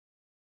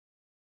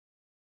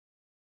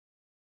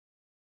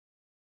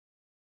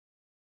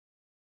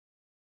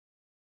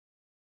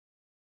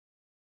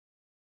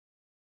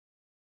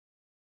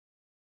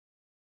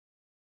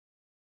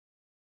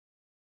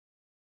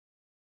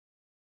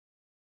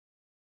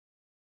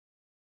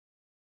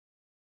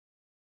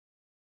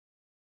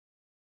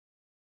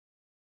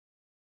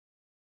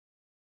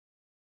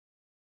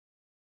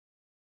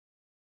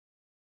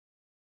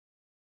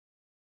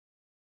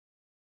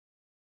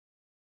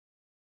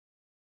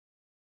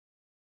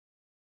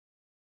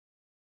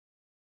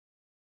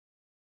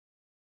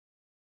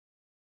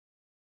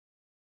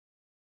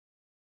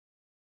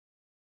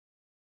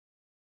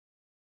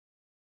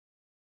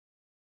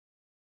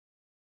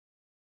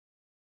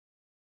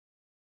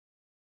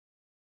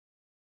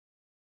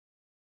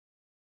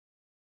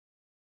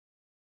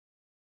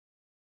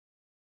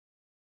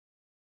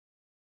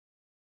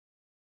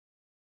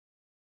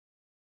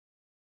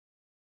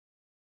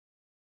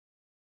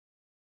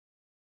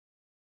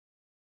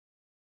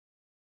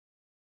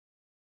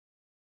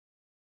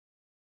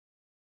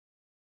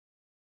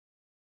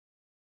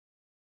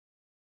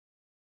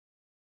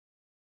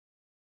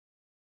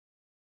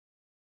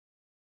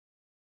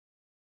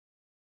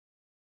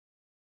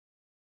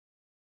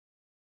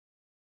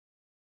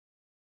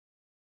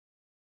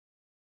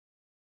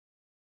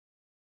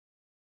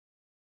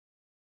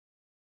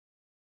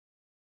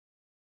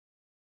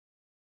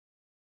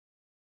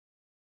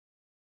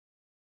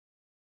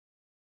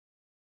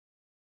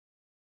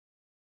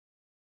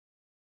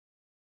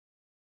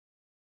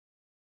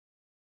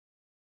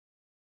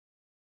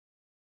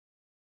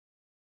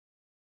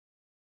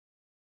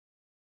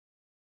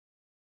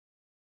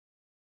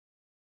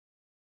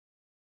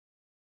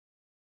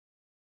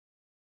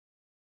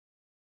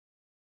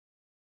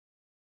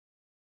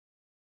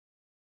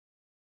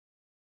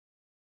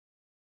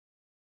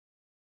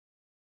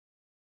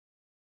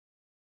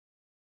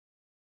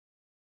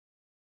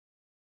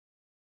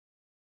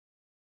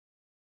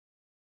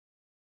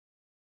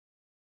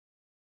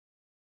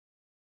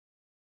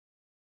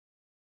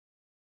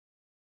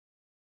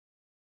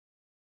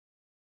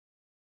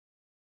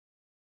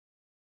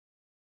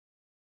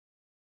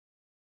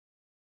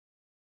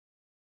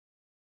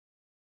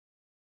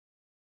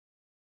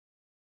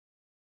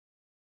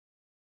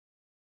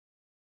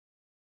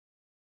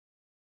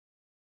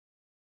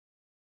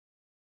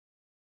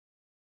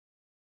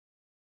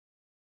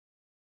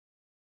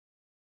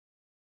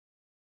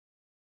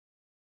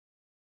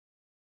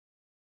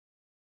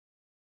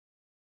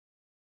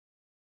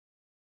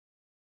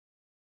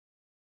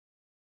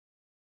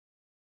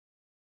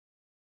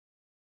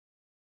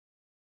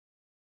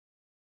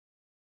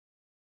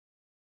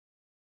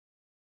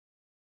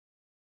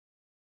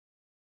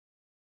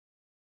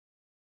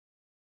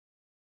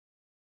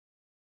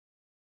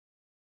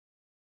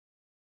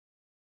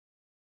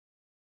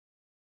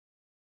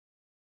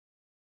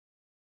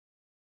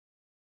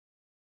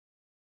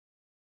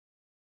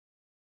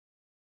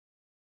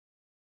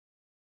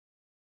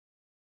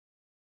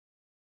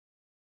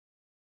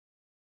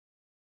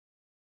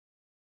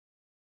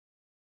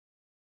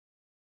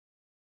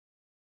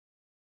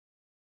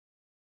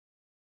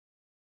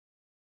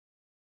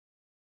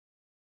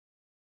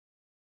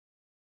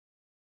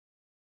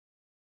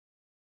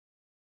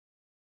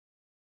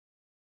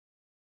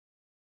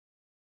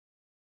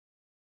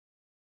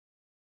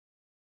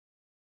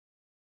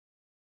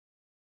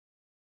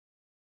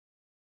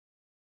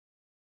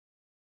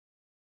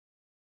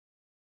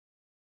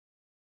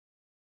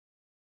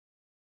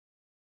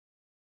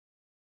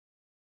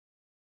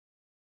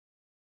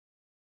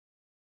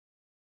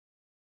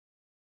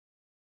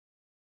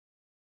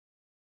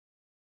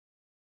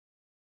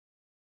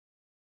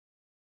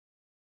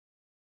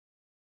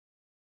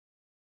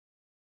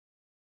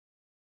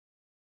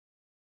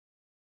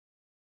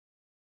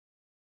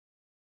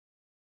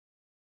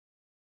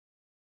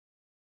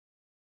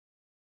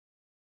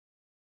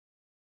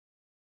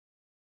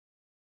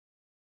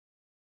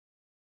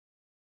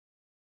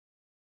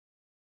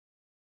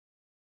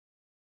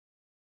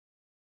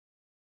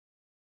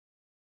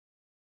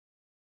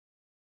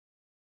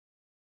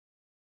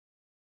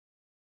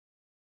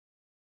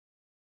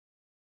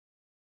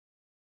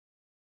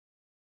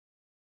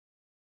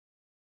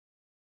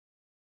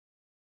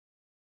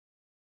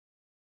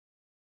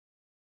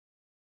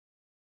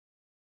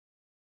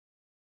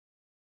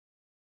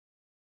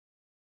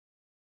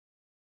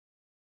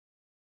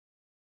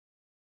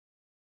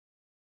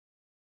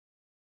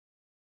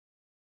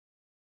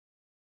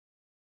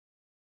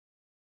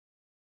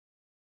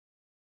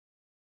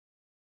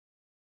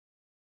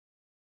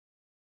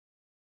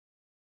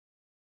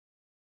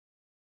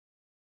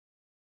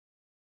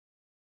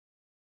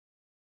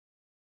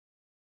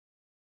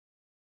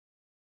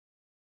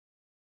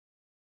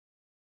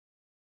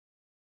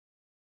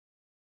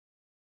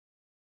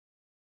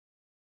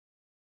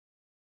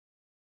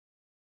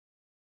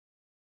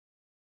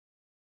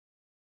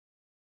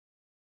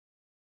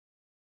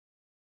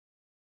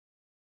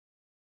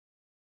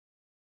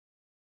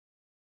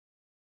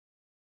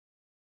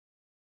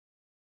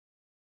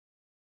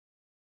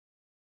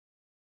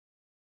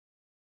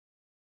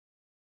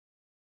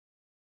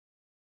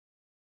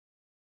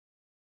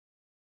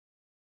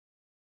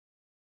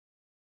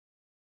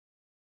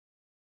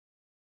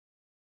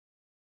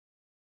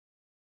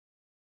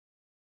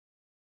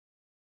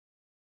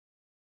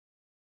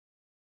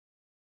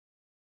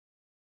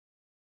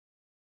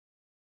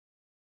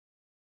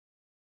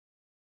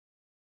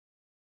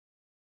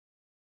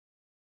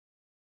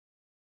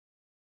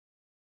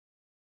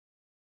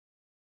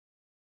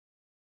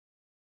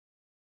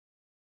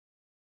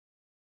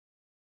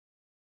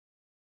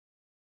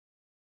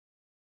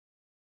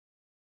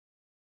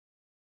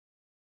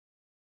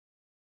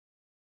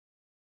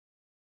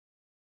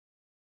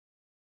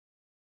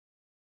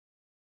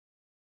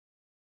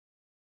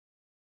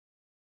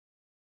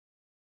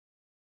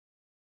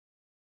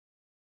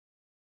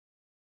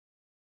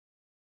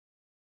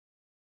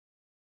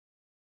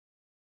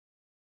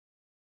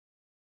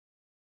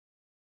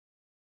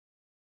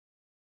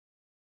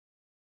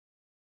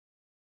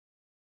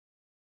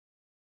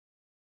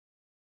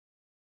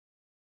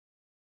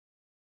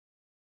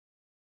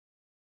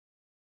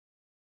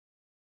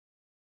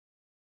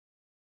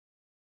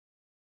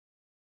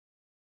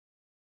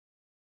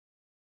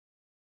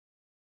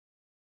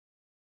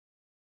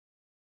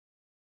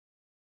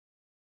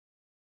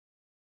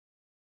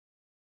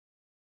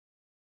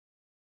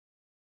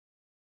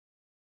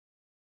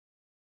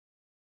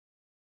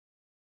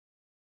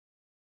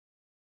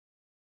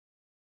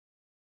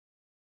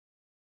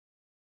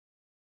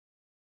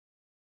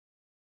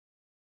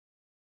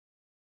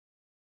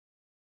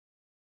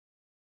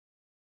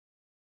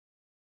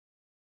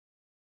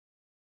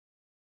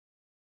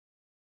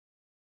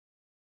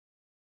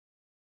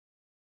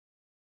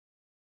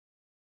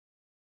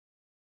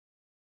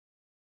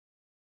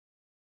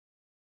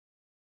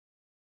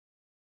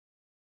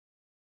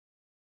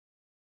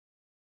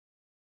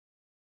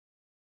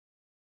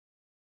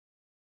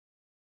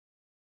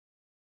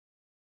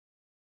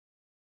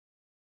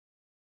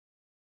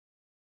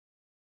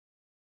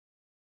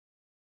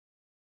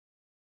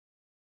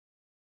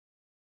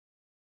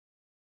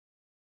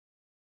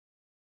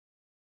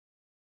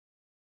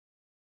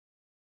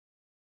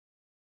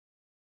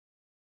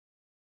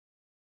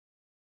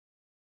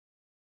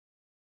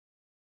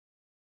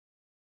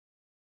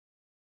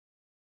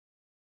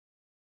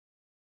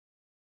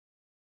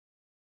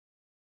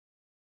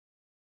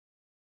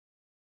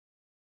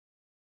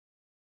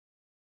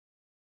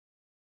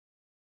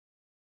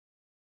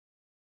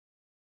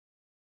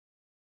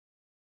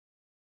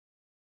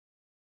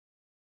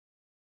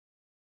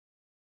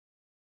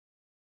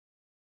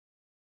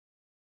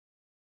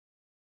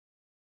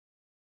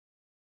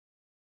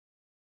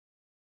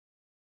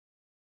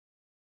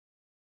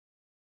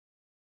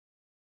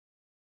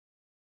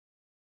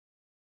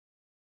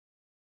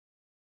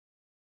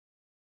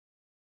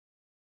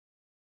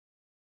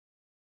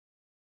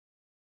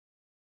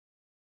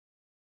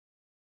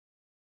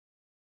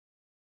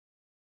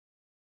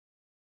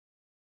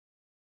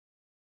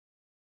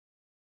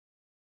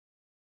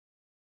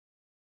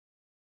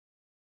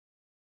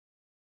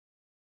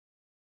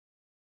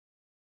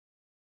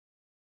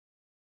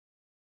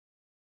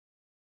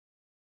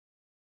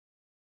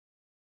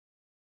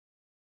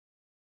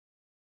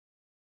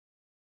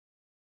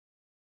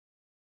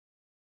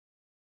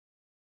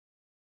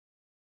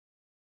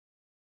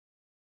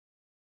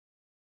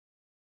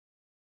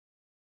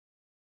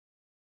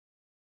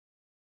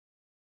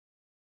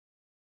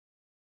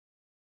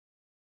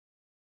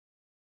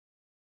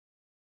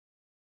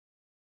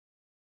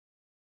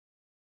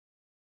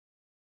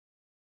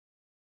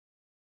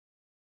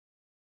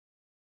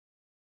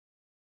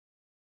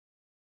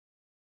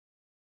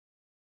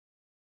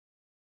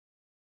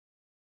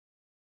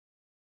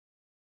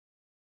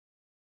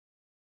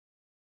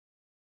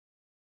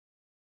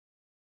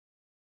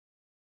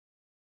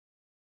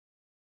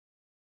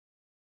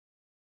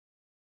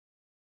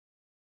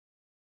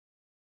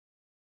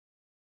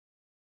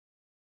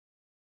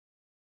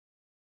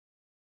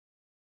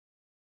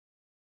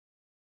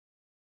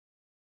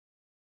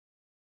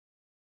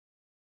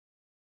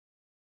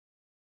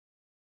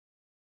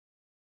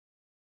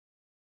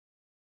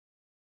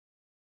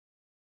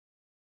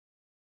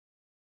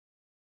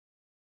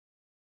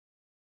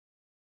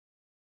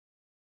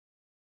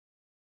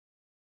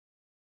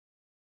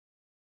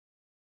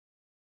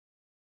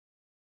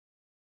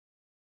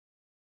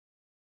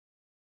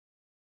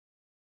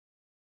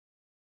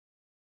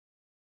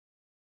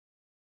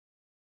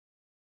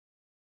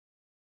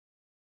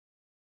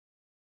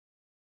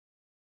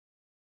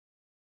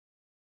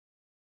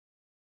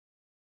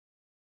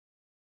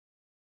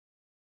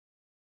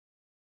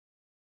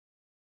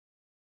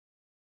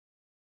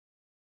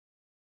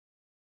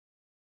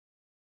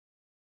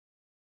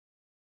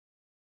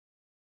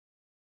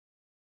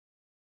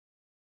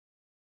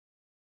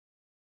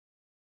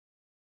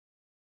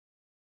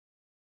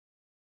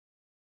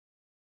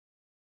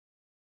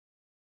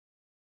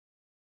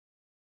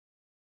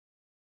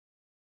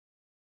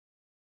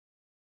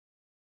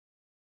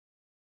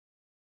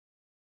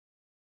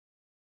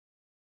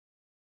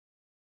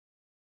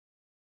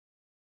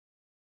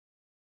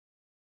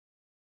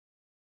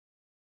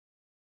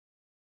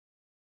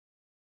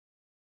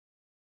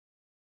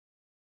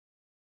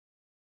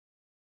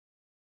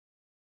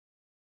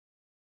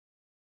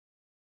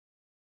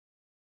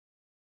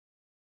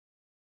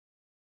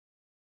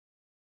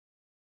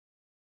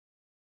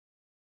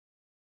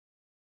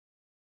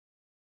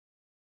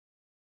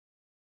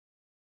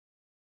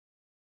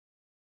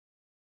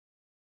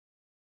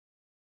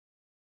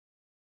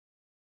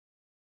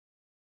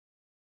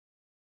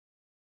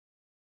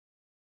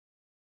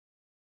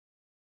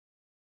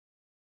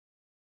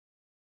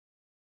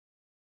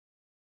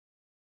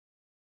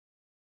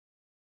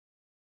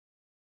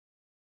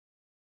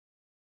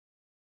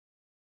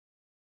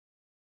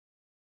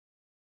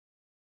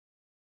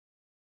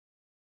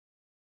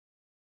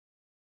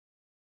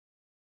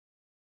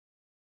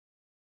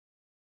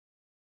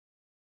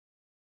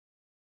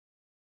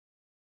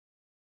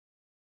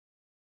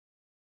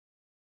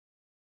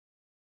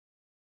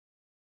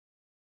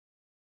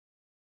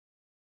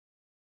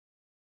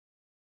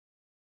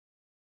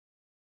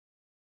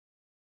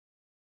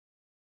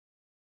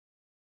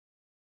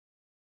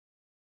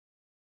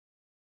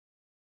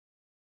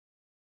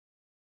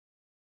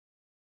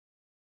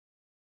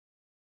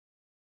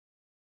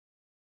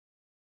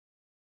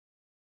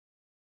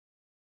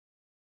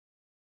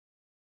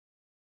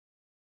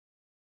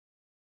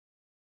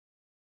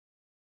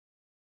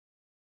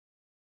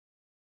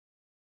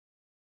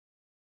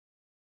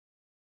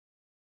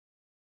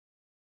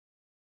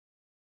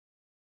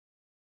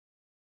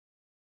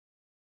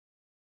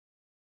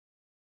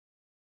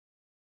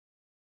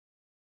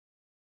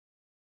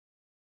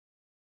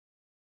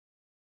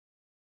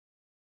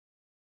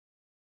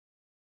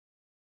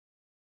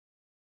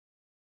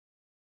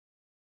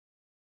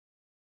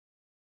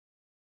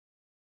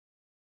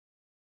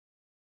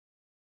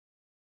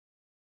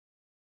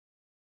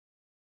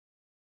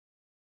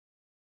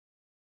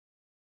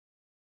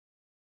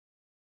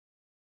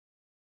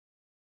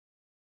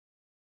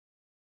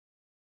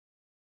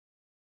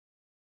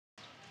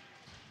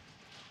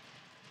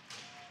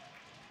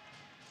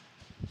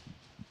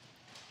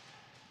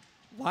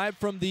Live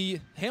from the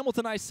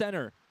Hamilton Ice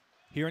Center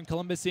here in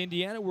Columbus,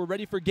 Indiana. We're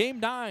ready for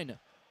Game 9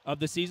 of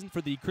the season for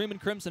the Cream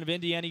and Crimson of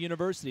Indiana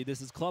University.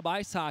 This is club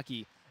ice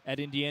hockey at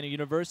Indiana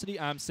University.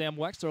 I'm Sam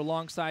Weixler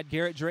alongside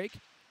Garrett Drake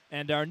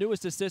and our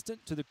newest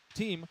assistant to the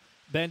team,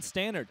 Ben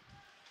Stannard.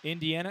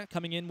 Indiana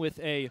coming in with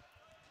a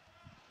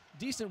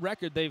decent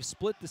record. They've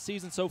split the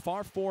season so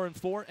far,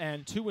 4-4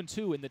 and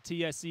 2-2 in the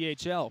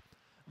TSCHL.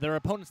 Their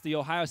opponents, the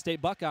Ohio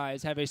State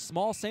Buckeyes, have a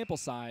small sample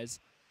size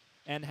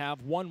and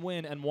have 1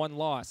 win and 1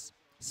 loss,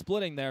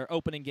 splitting their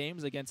opening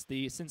games against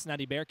the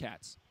Cincinnati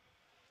Bearcats.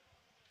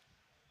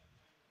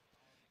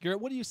 Garrett,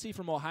 what do you see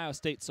from Ohio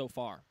State so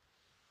far?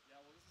 Yeah,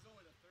 well, this is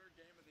only the 3rd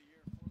game of the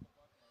year for the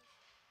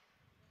Buckeyes.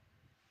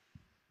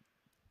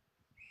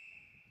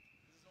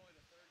 This is only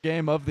the 3rd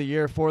game of the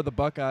year for the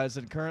Buckeyes,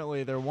 and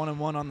currently they're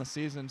 1-1 on the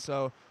season,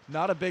 so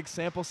not a big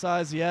sample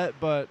size yet,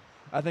 but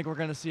I think we're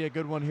going to see a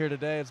good one here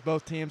today as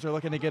both teams are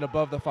looking to get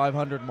above the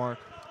 500 mark.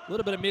 A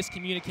little bit of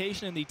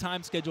miscommunication in the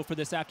time schedule for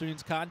this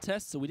afternoon's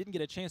contest, so we didn't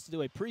get a chance to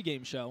do a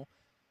pregame show.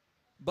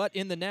 But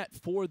in the net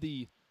for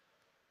the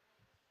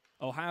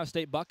Ohio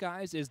State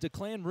Buckeyes is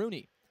Declan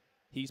Rooney.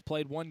 He's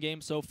played 1 game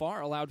so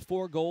far, allowed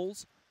 4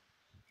 goals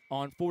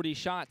on 40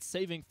 shots,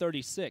 saving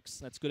 36.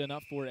 That's good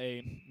enough for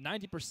a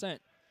 90%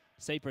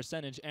 save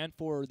percentage. And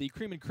for the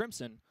Cream and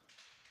Crimson,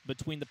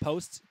 between the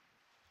posts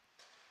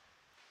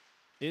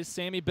is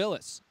Sammy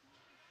Billis.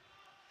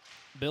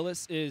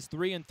 Billis is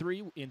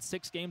 3-3 in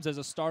 6 games as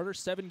a starter,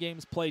 7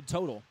 games played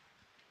total,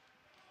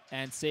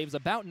 and saves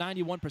about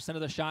 91% of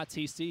the shots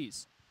he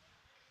sees.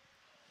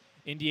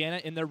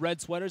 Indiana in their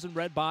red sweaters and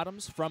red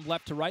bottoms from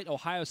left to right.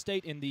 Ohio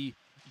State in the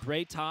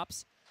gray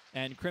tops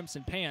and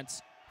crimson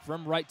pants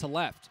from right to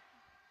left.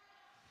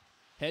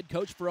 Head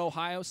coach for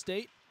Ohio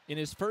State in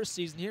his first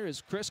season here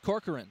is Chris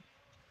Corcoran.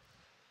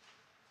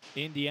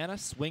 Indiana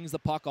swings the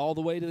puck all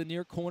the way to the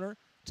near corner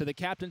to the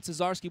captain,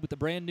 Cesarski, with the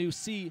brand new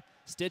C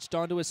stitched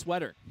onto his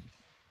sweater.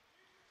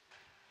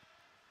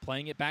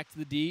 Playing it back to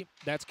the D,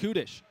 that's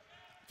Kudish.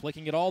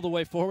 Flicking it all the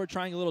way forward,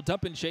 trying a little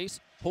dump and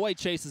chase. Hoy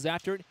chases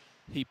after it.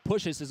 He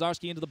pushes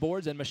Cesarski into the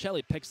boards, and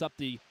Michelli picks up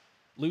the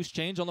loose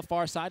change on the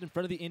far side in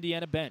front of the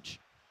Indiana bench.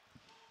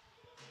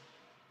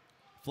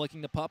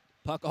 Flicking the puck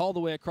all the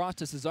way across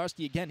to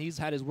Cesarski again. He's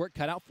had his work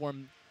cut out for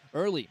him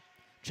early.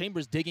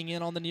 Chambers digging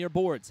in on the near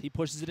boards. He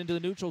pushes it into the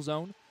neutral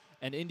zone,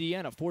 and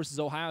Indiana forces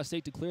Ohio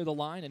State to clear the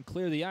line and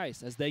clear the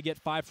ice as they get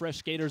 5 fresh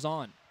skaters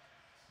on.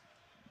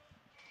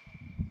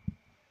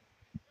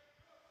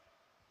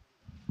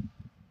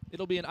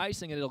 It'll be an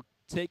icing, and it'll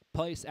take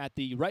place at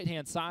the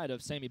right-hand side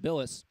of Sammy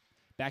Billis,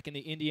 back in the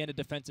Indiana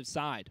defensive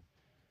side.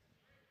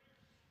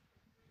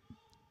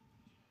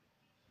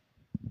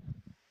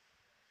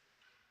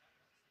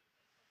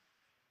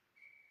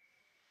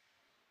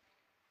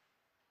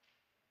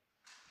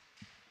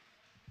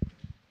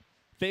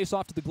 Face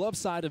off to the glove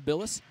side of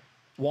Billis,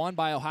 won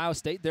by Ohio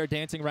State. They're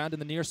dancing around in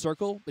the near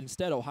circle.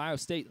 Instead, Ohio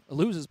State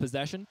loses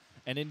possession,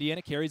 and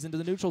Indiana carries into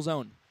the neutral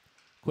zone.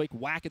 Quick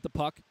whack at the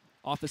puck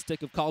off the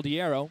stick of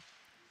Caldiero,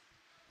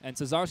 and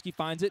Cesarski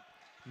finds it,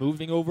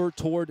 moving over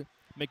toward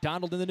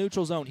McDonald in the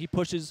neutral zone. He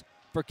pushes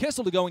for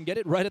Kissel to go and get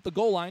it right at the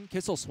goal line.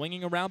 Kissel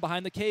swinging around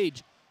behind the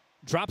cage,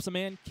 drops a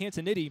man.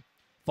 Cantaniti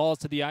falls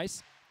to the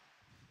ice,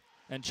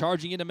 and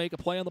charging in to make a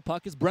play on the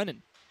puck is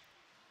Brennan.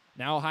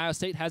 Now Ohio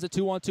State has a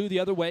 2-on-2 the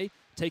other way,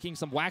 taking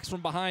some whacks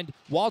from behind.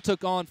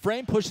 Waltook on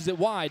frame, pushes it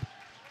wide,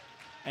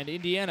 and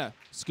Indiana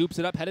scoops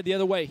it up, headed the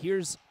other way.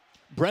 Here's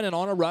Brennan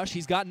on a rush.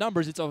 He's got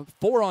numbers. It's a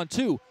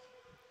 4-on-2.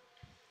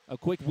 A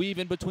quick weave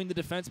in between the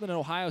defensemen, and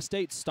Ohio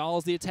State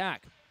stalls the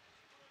attack.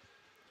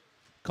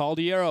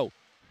 Caldiero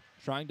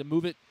trying to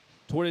move it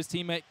toward his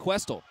teammate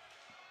Questel.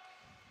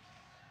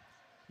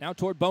 Now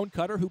toward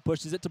Bonecutter, who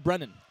pushes it to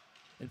Brennan.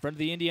 In front of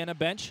the Indiana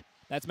bench,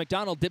 that's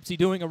McDonald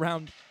dipsy-doing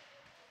around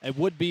a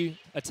would-be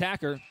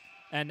attacker.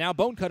 And now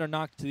Bonecutter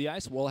knocked to the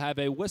ice. We'll have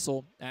a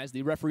whistle as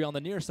the referee on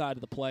the near side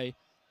of the play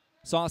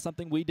saw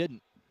something we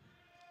didn't.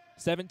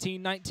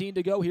 17-19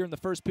 to go here in the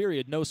first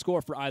period. No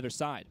score for either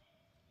side.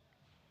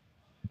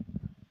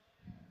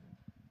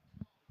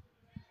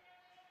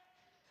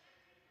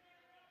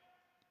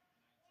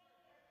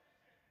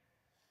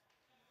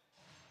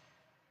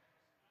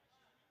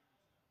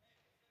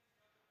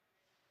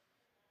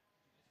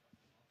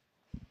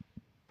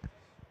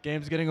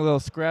 Game's getting a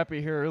little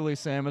scrappy here early,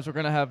 Sam, as we're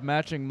going to have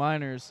matching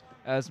minors,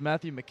 as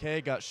Matthew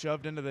McKay got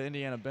shoved into the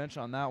Indiana bench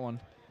on that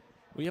one.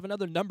 We have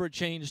another number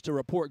change to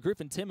report.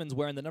 Griffin Timmons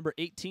wearing the number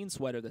 18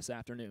 sweater this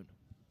afternoon.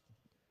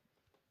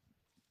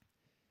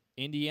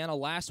 Indiana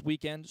last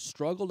weekend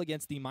struggled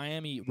against the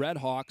Miami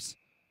Redhawks.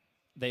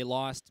 They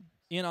lost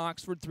in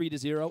Oxford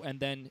 3-0,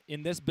 and then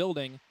in this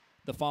building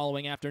the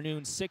following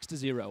afternoon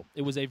 6-0.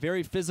 It was a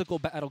very physical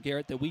battle,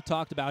 Garrett, that we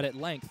talked about at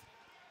length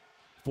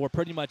for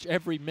pretty much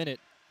every minute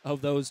of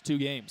those 2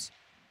 games.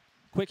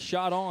 Quick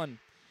shot on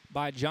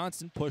by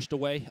Johnson, pushed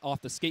away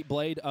off the skate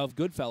blade of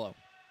Goodfellow.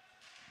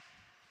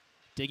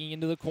 Digging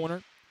into the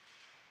corner,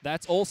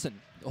 that's Olsen.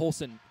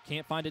 Olsen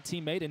can't find a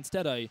teammate.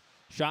 Instead, a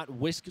shot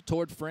whisked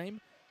toward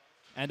frame,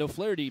 and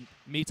O'Flaherty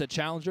meets a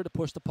challenger to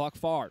push the puck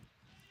far.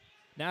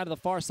 Now to the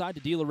far side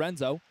to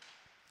DiLorenzo.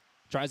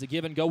 Tries to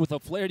give and go with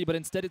O'Flaherty, but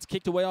instead it's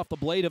kicked away off the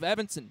blade of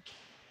Evanson.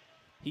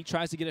 He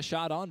tries to get a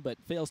shot on, but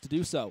fails to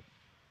do so.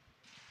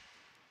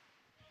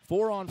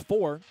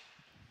 4-on-4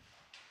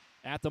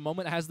 at the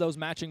moment as those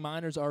matching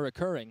minors are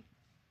occurring.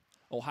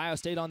 Ohio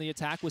State on the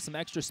attack with some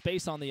extra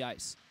space on the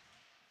ice.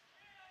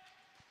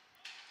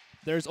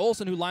 There's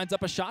Olsen who lines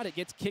up a shot. It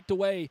gets kicked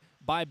away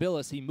by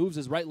Billis. He moves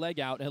his right leg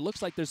out, and it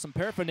looks like there's some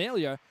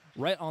paraphernalia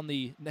right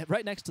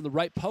next to the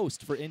right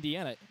post for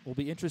Indiana. We'll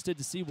be interested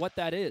to see what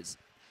that is.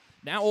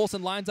 Now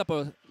Olsen lines up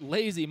a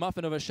lazy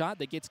muffin of a shot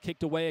that gets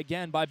kicked away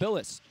again by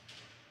Billis.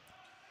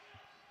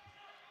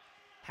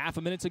 Half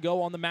a minute to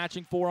go on the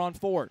matching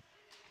 4-on-4.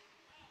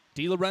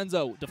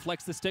 DiLorenzo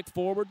deflects the stick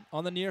forward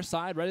on the near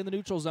side, right in the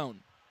neutral zone.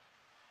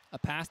 A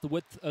pass the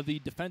width of the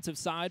defensive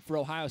side for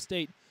Ohio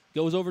State.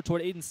 Goes over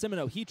toward Aiden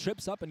Simino. He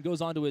trips up and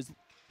goes onto his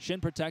shin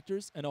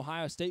protectors, and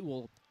Ohio State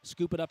will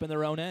scoop it up in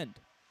their own end.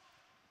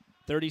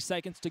 30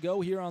 seconds to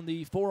go here on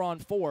the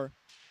 4-on-4.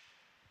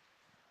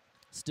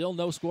 Still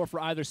no score for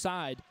either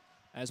side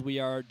as we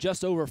are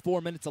just over 4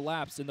 minutes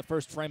elapsed in the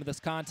first frame of this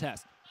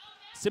contest.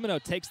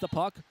 Simino takes the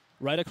puck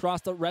right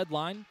across the red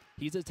line.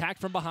 He's attacked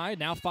from behind.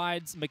 Now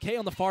finds McKay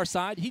on the far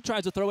side. He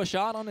tries to throw a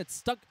shot on it.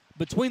 Stuck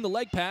between the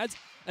leg pads.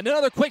 And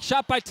another quick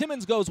shot by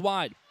Timmons goes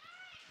wide.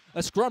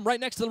 A scrum right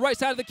next to the right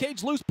side of the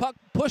cage. Loose puck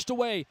pushed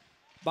away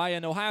by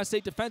an Ohio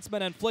State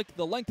defenseman and flicked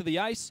the length of the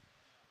ice.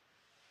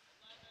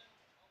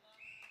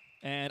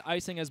 And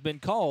icing has been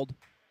called.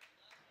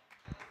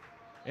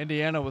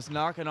 Indiana was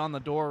knocking on the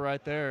door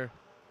right there.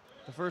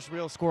 The first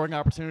real scoring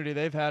opportunity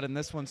they've had in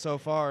this one so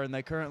far, and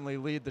they currently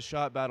lead the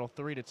shot battle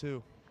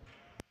 3-2.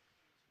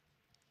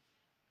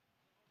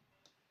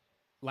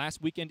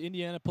 Last weekend,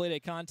 Indiana played a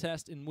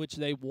contest in which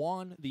they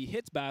won the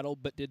hits battle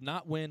but did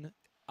not win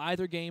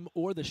either game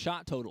or the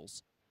shot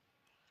totals.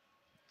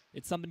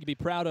 It's something to be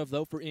proud of,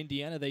 though, for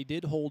Indiana. They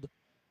did hold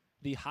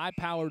the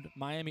high-powered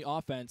Miami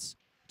offense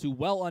to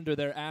well under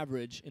their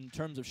average in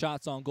terms of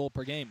shots on goal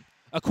per game.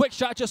 A quick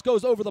shot just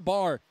goes over the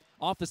bar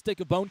off the stick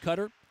of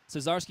Bonecutter.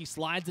 Cesarski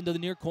slides into the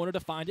near corner to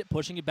find it,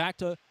 pushing it back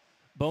to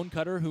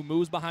Bonecutter, who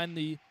moves behind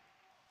the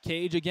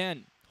cage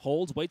again.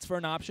 Holds, waits for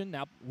an option.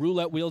 Now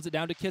Roulette wheels it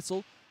down to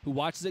Kissel, who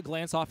watches it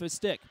glance off his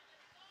stick.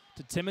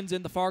 To Timmons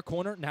in the far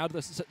corner. Now to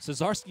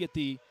Cesarski at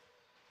the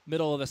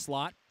middle of the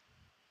slot.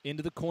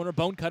 Into the corner.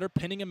 Bonecutter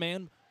pinning a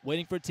man,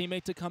 waiting for a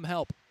teammate to come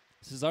help.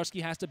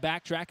 Cesarski has to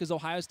backtrack as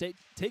Ohio State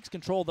takes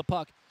control of the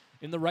puck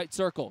in the right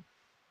circle.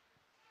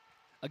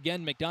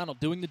 Again, McDonald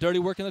doing the dirty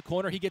work in the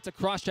corner. He gets a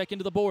cross-check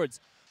into the boards.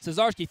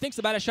 Cesarski thinks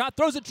about a shot,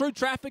 throws it through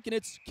traffic, and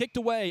it's kicked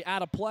away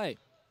out of play.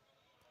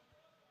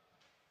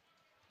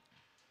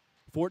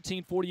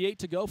 14:48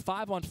 to go,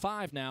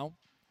 5-on-5 now,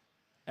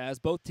 as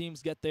both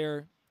teams get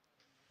their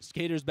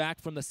skaters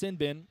back from the sin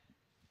bin.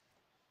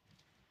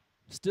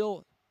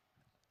 Still,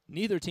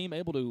 neither team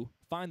able to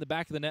find the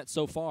back of the net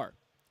so far.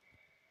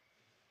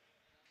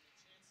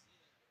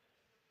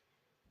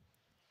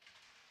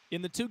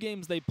 In the two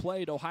games they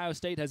played, Ohio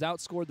State has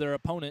outscored their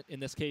opponent,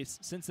 in this case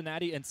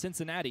Cincinnati,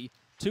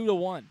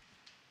 2-1.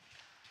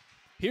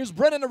 Here's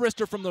Brennan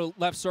Arister from the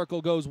left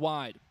circle, goes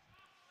wide.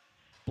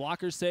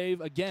 Blocker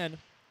save again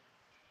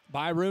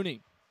by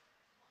Rooney.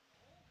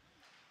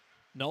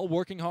 Null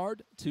working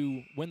hard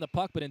to win the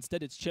puck, but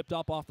instead it's chipped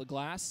up off the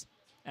glass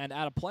and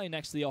out of play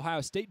next to the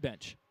Ohio State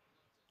bench.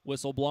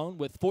 Whistle blown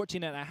with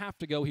 14.5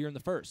 to go here in the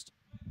first.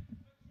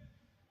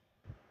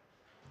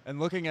 And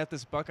looking at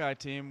this Buckeye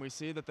team, we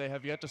see that they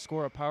have yet to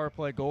score a power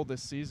play goal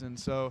this season,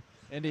 so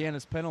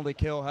Indiana's penalty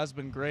kill has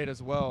been great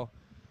as well.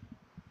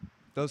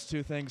 Those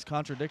two things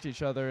contradict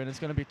each other, and it's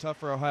going to be tough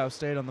for Ohio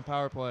State on the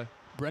power play.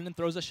 Brendan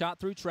throws a shot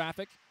through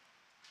traffic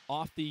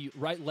off the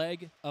right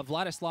leg of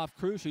Vladislav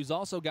Krush, who's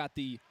also got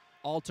the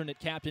alternate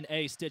Captain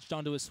A stitched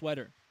onto his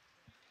sweater.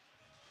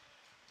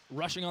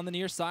 Rushing on the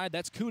near side,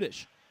 that's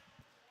Kudish.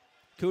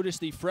 Kudish,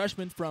 the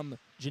freshman from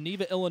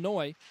Geneva,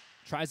 Illinois,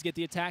 tries to get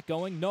the attack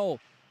going. Null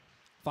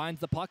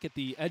finds the puck at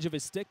the edge of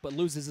his stick, but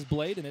loses his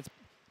blade, and it's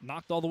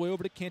knocked all the way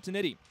over to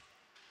Cantonetti.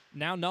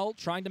 Now Null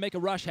trying to make a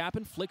rush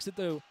happen, flicks it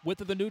the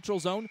width of the neutral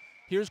zone.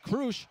 Here's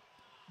Krush,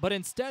 but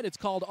instead it's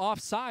called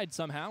offside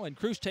somehow, and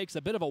Krush takes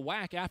a bit of a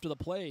whack after the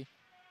play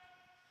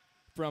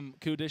from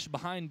Kudish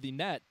behind the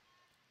net.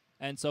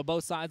 And so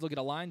both sides will get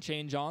a line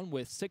change on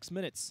with 6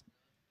 minutes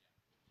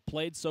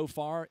played so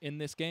far in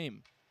this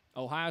game.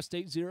 Ohio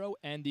State 0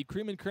 and the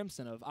Cream and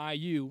Crimson of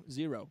IU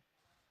 0.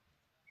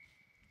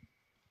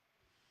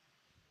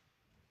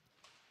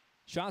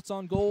 Shots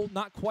on goal,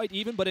 not quite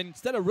even, but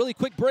instead a really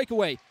quick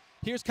breakaway.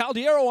 Here's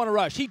Caldiero on a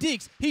rush. He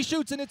dekes, he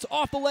shoots, and it's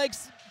off the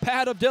legs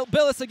pad of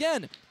Billis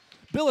again.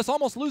 Billis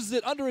almost loses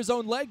it under his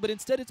own leg, but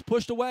instead it's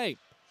pushed away.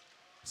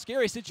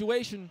 Scary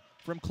situation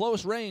from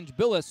close range.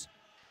 Billis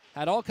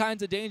had all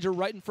kinds of danger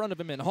right in front of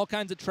him and all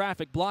kinds of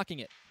traffic blocking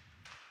it.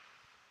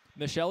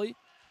 Michelli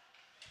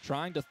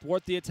trying to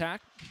thwart the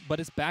attack, but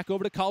it's back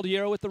over to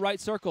Caldiero with the right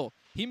circle.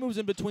 He moves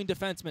in between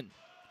defensemen.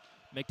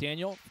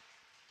 McDaniel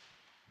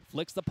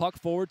flicks the puck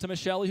forward to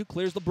Michelli, who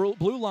clears the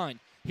blue line.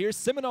 Here's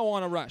Simino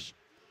on a rush.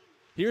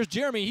 Here's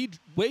Jeremy. He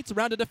waits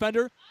around a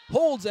defender,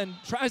 holds, and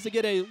tries to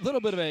get a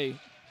little bit of a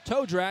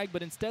toe drag,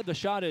 but instead the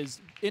shot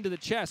is into the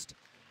chest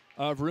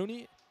of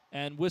Rooney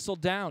and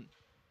whistled down.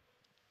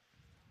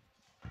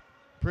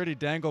 Pretty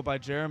dangle by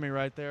Jeremy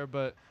right there,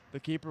 but the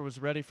keeper was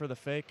ready for the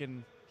fake,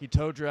 and he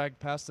toe dragged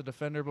past the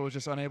defender, but was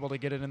just unable to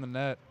get it in the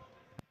net.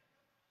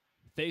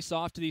 Face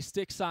off to the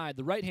stick side,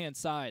 the right-hand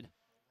side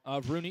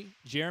of Rooney.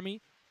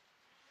 Jeremy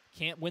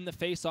can't win the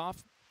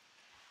face-off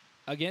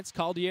against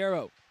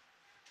Caldiero.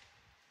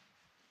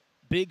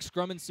 Big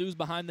scrum ensues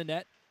behind the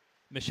net.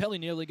 Michelli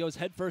nearly goes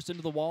headfirst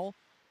into the wall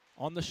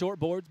on the short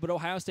boards, but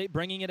Ohio State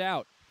bringing it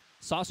out.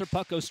 Saucer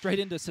puck goes straight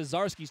into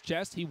Cesarski's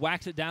chest. He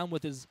whacks it down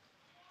with his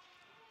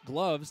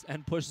gloves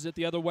and pushes it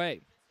the other way.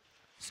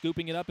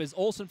 Scooping it up is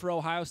Olsen for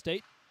Ohio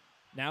State.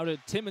 Now to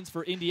Timmons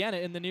for Indiana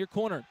in the near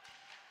corner.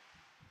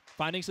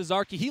 Finding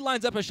Cesarski, he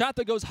lines up a shot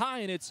that goes high,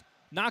 and it's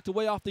knocked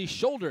away off the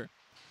shoulder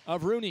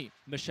of Rooney.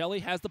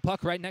 Michelli has the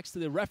puck right next to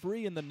the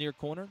referee in the near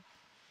corner.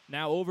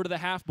 Now over to the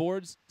half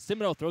boards.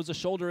 Simino throws a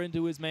shoulder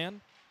into his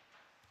man,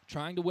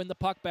 trying to win the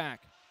puck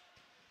back.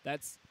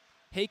 That's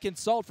Haken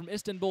Salt from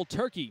Istanbul,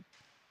 Turkey,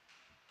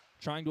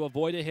 trying to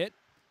avoid a hit.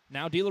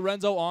 Now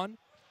DiLorenzo on.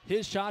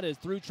 His shot is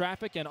through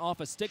traffic and off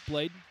a stick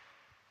blade.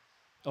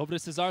 Over to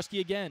Cesarski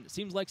again. It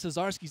seems like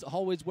Cesarski's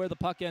always where the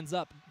puck ends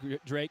up,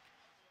 Drake.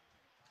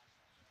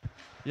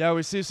 Yeah,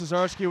 we see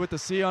Cesarski with the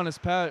C on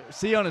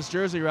his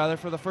jersey rather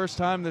for the first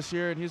time this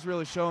year, and he's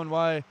really showing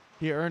why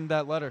he earned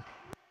that letter.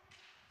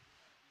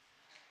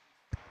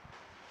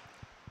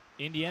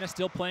 Indiana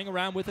still playing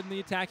around with it in the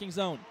attacking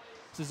zone.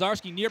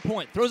 Cesarski near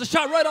point, throws a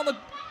shot right on the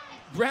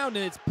ground,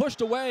 and it's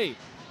pushed away.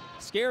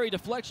 Scary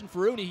deflection for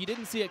Rooney. He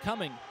didn't see it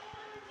coming.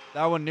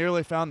 That one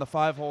nearly found the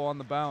 5-hole on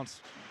the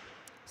bounce.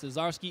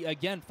 Cesarski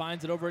again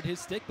finds it over at his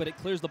stick, but it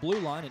clears the blue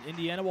line, and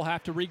Indiana will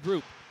have to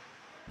regroup.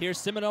 Here's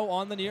Simino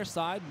on the near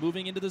side,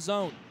 moving into the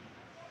zone.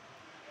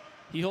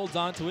 He holds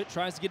on to it,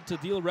 tries to get it to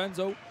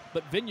DiLorenzo,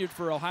 but Vineyard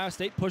for Ohio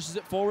State pushes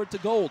it forward to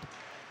Gold.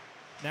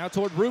 Now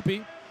toward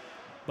Rupi,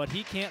 but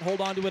he can't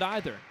hold on to it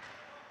either.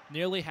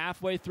 Nearly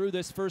halfway through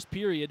this first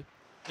period,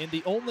 in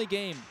the only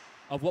game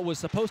of what was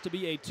supposed to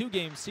be a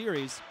 2-game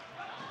series,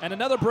 and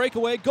another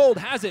breakaway. Gold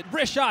has it,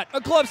 wrist shot, a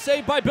glove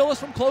save by Billis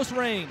from close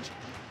range.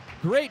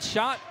 Great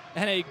shot,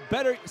 and a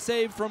better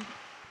save from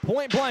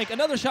point blank.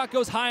 Another shot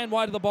goes high and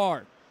wide of the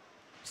bar.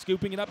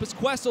 Scooping it up is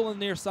Questel on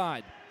the near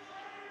side.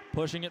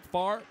 Pushing it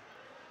far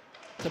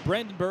to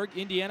Brandenburg.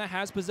 Indiana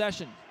has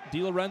possession.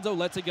 DiLorenzo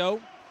lets it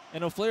go,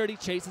 and O'Flaherty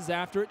chases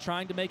after it,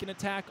 trying to make an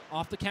attack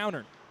off the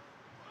counter.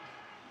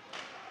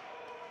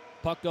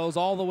 Puck goes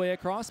all the way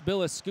across.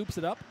 Billis scoops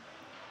it up,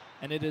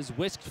 and it is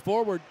whisked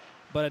forward,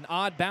 but an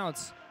odd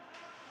bounce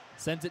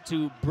sends it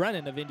to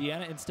Brennan of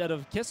Indiana instead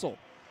of Kissel.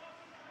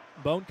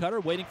 Bone Cutter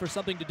waiting for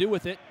something to do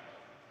with it.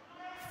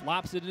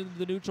 Flops it into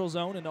the neutral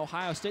zone, and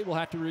Ohio State will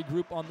have to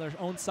regroup on their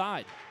own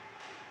side.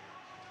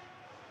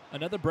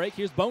 Another break.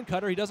 Here's Bone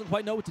Cutter. He doesn't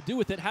quite know what to do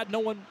with it. Had no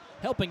one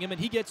helping him,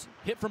 and he gets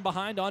hit from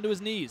behind onto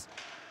his knees.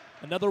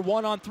 Another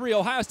 1-on-3.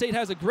 Ohio State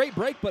has a great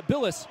break, but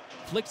Billis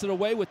flicks it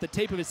away with the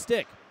tape of his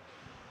stick.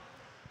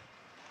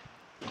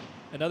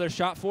 Another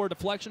shot for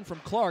deflection from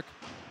Clark.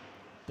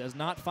 Does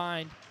not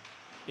find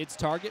its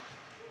target.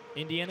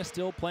 Indiana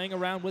still playing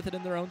around with it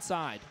in their own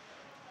side.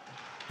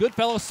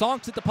 Goodfellow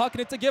sonks at the puck,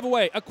 and it's a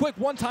giveaway. A quick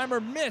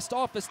one-timer missed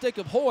off the stick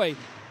of Hoy.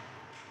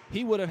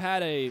 He would have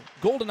had a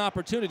golden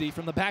opportunity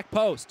from the back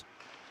post.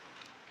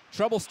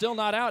 Trouble still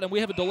not out, and we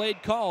have a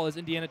delayed call as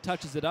Indiana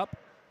touches it up,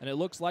 and it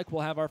looks like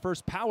we'll have our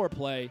first power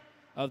play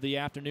of the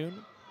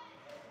afternoon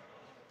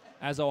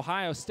as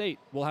Ohio State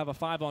will have a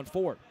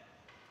 5-on-4.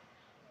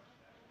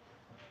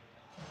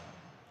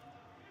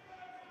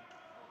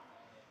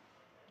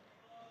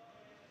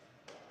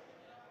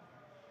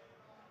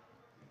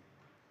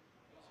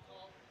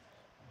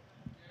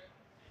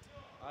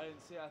 I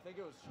didn't see. I think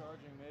it was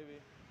charging, maybe.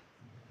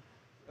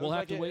 We'll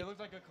have to wait. It looked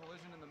like a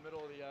collision in the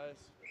middle of the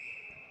ice.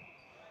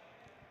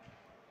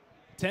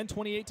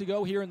 10:28 to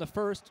go here in the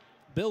first.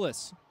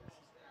 Billis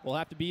will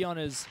have to be on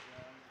his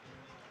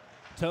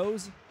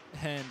toes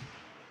and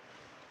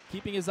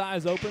keeping his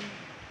eyes open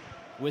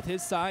with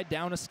his side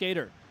down a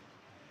skater.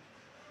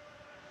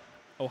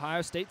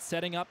 Ohio State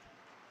setting up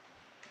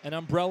an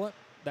umbrella.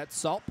 That's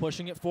Salt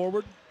pushing it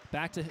forward.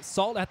 Back to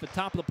Salt at the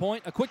top of the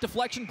point. A quick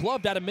deflection,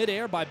 gloved out of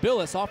midair by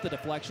Billis off the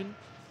deflection.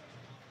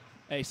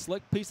 A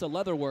slick piece of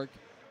leather work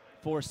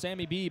for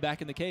Sammy B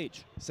back in the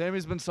cage.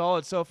 Sammy's been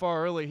solid so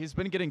far early. He's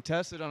been getting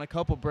tested on a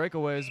couple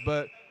breakaways,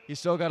 but he's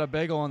still got a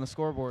bagel on the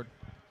scoreboard.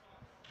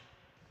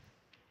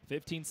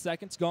 15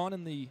 seconds gone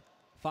in the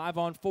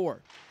 5-on-4.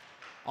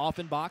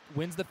 Offenbach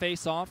wins the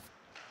face-off.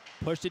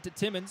 Pushed it to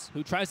Timmons,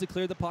 who tries to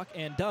clear the puck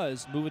and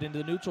does move it into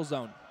the neutral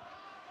zone.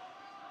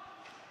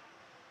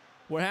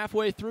 We're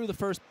halfway through the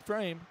first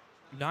frame.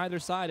 Neither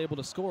side able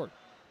to score.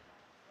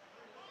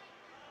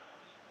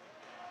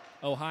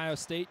 Ohio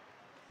State,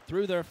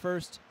 through their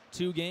first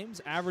 2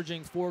 games,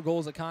 averaging 4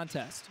 goals a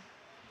contest.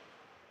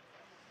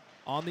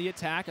 On the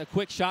attack, a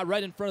quick shot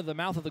right in front of the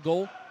mouth of the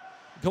goal.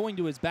 Going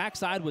to his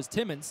backside was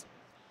Timmons.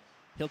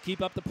 He'll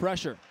keep up the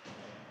pressure.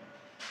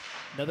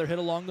 Another hit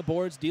along the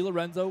boards.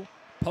 DiLorenzo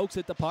pokes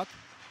at the puck.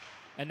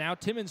 And now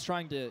Timmons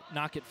trying to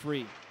knock it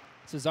free.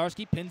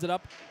 Cesarski pins it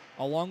up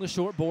along the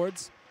short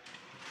boards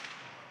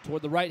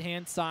toward the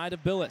right-hand side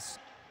of Billis.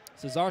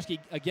 Cesarski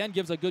again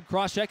gives a good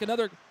cross-check.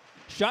 Another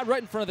shot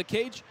right in front of the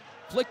cage.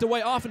 Flicked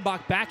away.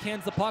 Offenbach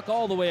backhands the puck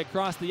all the way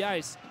across the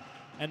ice.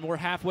 And we're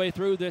halfway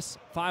through this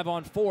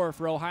 5-on-4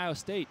 for Ohio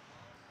State.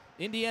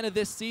 Indiana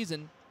this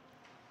season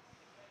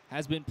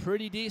has been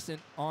pretty decent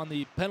on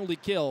the penalty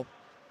kill,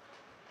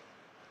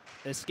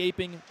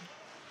 escaping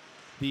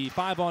the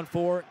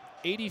 5-on-4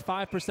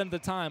 85% of the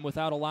time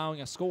without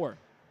allowing a score.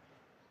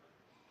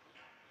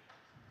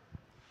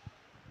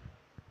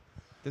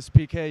 This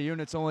PK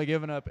unit's only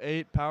given up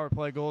 8 power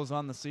play goals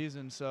on the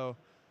season, so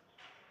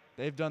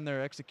they've done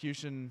their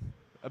execution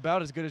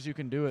about as good as you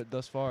can do it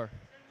thus far.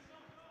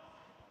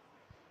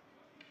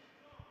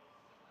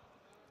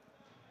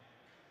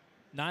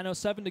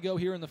 .907 to go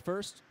here in the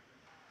first.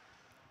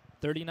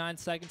 39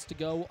 seconds to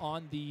go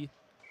on the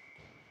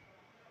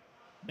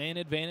man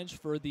advantage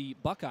for the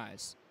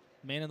Buckeyes.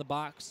 Man in the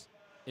box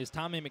is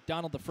Tommy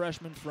McDonald, the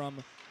freshman from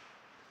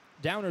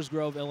Downers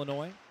Grove,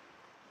 Illinois.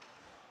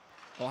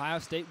 Ohio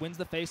State wins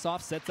the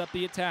faceoff, sets up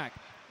the attack.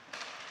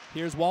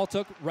 Here's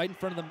Waltuk right in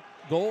front of the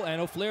goal,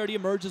 and O'Flaherty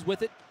emerges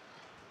with it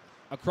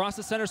across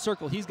the center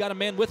circle. He's got a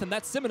man with him.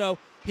 That's Simoneau.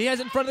 He has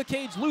it in front of the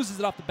cage, loses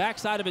it off the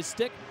backside of his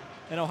stick,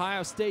 and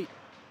Ohio State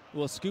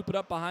will scoop it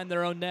up behind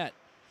their own net.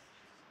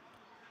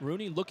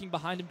 Rooney looking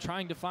behind him,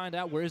 trying to find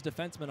out where his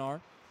defensemen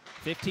are.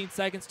 15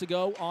 seconds to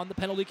go on the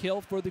penalty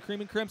kill for the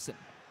Cream and Crimson.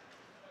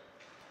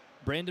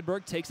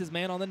 Brandenburg takes his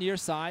man on the near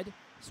side,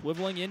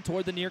 swiveling in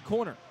toward the near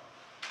corner.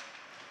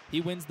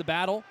 He wins the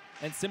battle,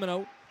 and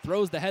Simoneau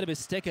throws the head of his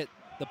stick at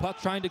the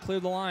puck, trying to clear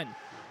the line.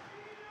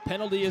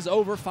 Penalty is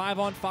over,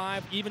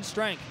 5-on-5, even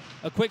strength.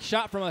 A quick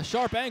shot from a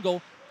sharp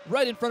angle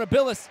right in front of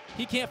Billis.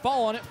 He can't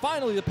fall on it.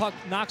 Finally, the puck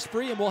knocks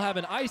free, and we'll have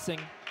an icing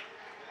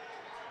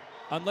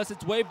unless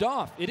it's waved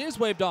off. It is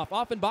waved off.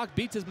 Offenbach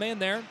beats his man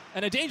there,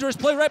 and a dangerous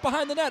play right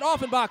behind the net.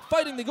 Offenbach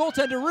fighting the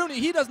goaltender, Rooney.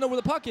 He doesn't know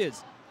where the puck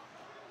is.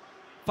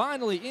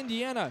 Finally,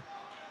 Indiana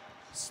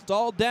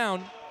stalled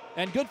down,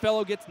 and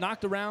Goodfellow gets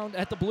knocked around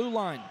at the blue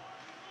line.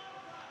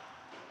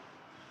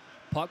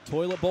 Puck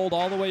toilet bowled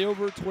all the way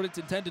over toward its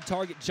intended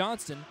target,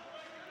 Johnston,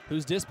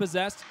 who's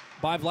dispossessed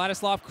by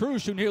Vladislav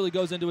Cruz, who nearly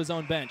goes into his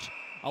own bench.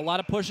 A lot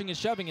of pushing and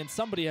shoving, and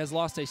somebody has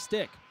lost a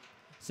stick.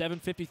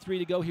 7:53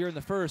 to go here in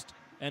the first,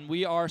 and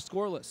we are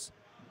scoreless.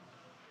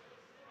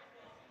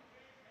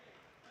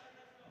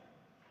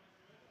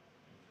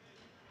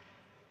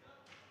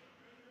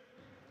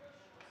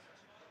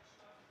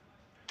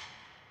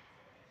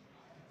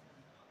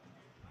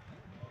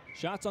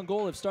 Shots on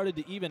goal have started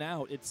to even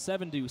out. It's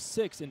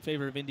 7-6 in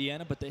favor of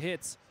Indiana, but the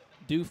hits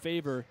do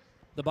favor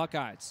the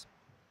Buckeyes.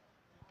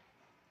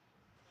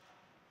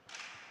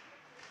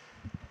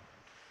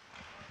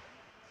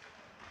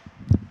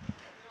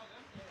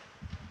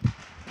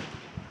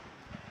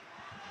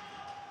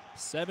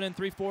 Seven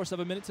 3/4 of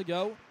a minute to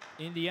go.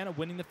 Indiana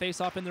winning the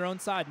faceoff in their own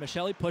side.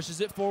 Michelli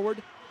pushes it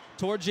forward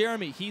toward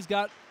Jeremy. He's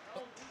got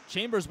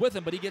Chambers with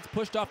him, but he gets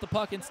pushed off the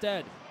puck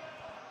instead.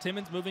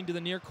 Timmons moving to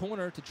the near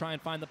corner to try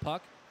and find the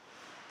puck.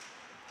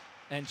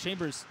 And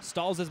Chambers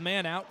stalls his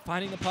man out,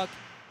 finding the puck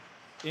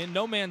in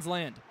no man's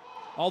land.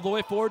 All the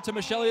way forward to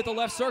Michelli at the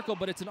left circle,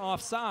 but it's an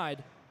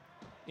offside.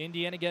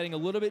 Indiana getting a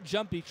little bit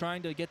jumpy,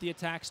 trying to get the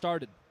attack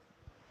started.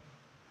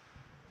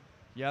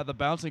 Yeah, the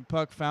bouncing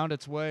puck found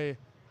its way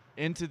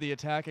into the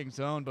attacking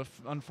zone, but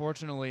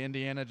unfortunately,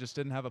 Indiana just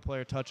didn't have a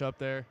player touch up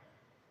there,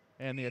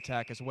 and the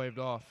attack is waved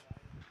off.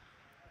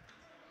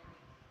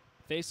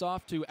 Face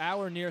off to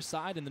our near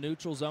side in the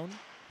neutral zone.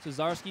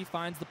 Cesarski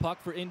finds the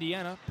puck for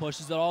Indiana,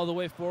 pushes it all the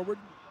way forward,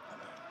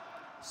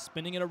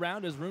 spinning it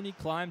around as Rooney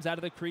climbs out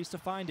of the crease to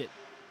find it.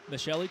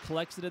 Michelli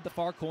collects it at the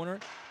far corner,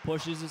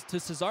 pushes it to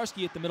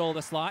Cesarski at the middle of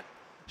the slot.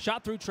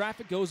 Shot through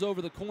traffic, goes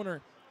over the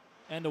corner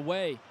and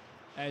away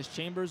as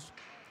Chambers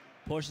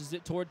pushes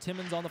it toward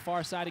Timmons on the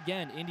far side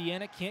again.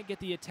 Indiana can't get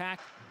the attack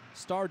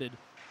started,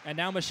 and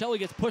now Michelli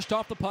gets pushed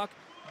off the puck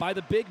by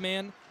the big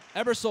man,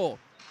 Ebersol.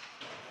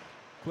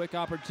 Quick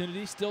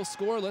opportunity, still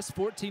scoreless,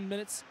 14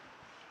 minutes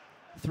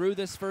through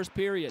this first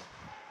period.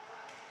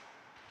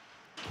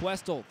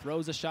 Questel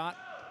throws a shot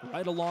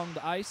right along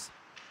the ice,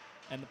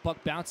 and the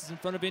puck bounces in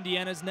front of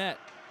Indiana's net,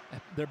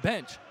 their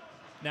bench.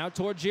 Now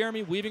toward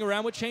Jeremy, weaving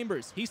around with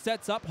Chambers. He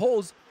sets up,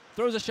 holds,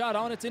 throws a shot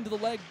on. It's into the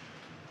leg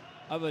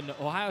of an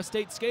Ohio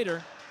State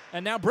skater.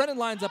 And now Brennan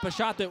lines up a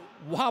shot that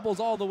wobbles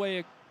all the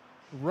way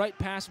right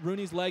past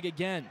Rooney's leg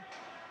again.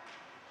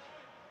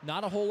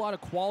 Not a whole lot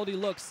of quality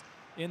looks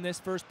in this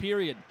first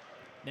period.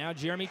 Now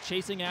Jeremy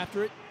chasing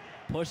after it,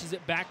 pushes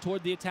it back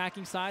toward the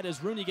attacking side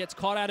as Rooney gets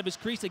caught out of his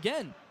crease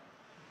again.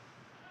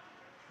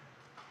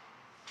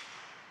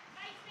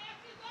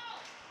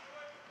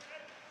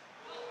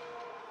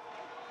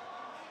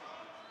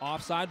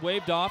 Offside,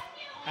 waved off.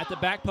 At the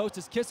back post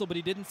is Kissel, but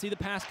he didn't see the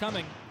pass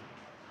coming.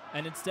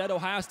 And instead,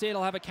 Ohio State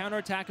will have a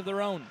counterattack of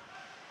their own.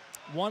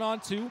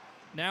 1-on-2,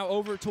 now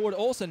over toward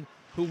Olsen,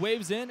 who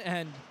waves in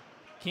and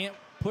can't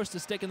push the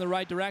stick in the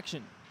right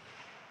direction.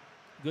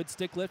 Good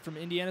stick lift from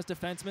Indiana's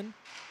defenseman.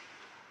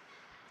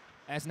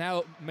 As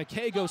now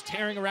McKay goes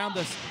tearing around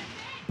the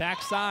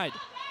backside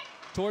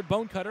toward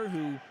Bonecutter,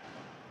 who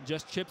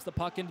just chips the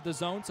puck into the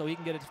zone so he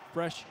can get a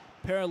fresh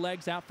pair of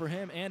legs out for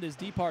him and his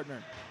D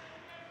partner.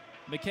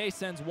 McKay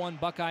sends one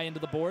Buckeye into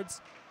the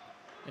boards,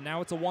 and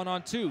now it's a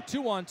 1-on-2,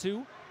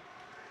 2-on-2.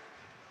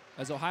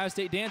 As Ohio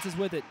State dances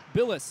with it,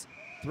 Billis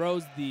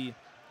throws the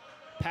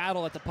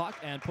paddle at the puck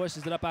and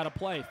pushes it up out of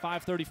play.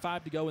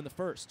 5:35 to go in the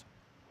first.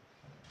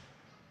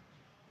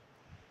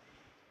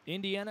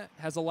 Indiana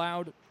has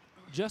allowed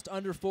just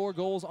under 4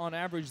 goals on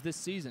average this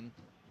season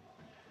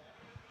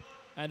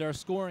and are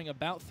scoring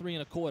about 3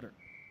 1/4.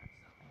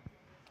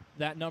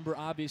 That number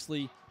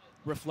obviously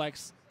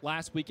reflects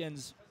last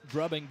weekend's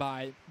drubbing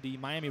by the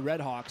Miami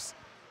Redhawks.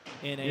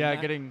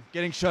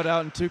 Getting shut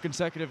out in 2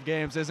 consecutive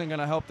games isn't going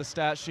to help the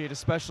stat sheet,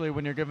 especially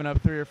when you're giving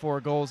up 3 or 4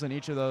 goals in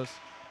each of those.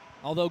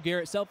 Although,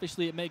 Garrett,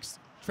 selfishly, it makes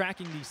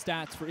tracking these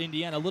stats for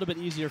Indiana a little bit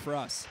easier for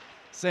us.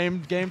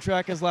 Same game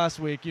track as last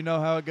week. You know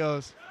how it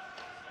goes.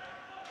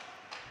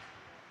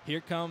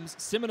 Here comes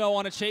Simoneau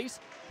on a chase.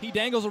 He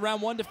dangles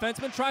around one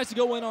defenseman, tries to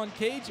go in on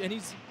Cage, and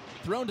he's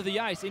thrown to the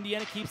ice.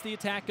 Indiana keeps the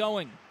attack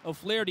going.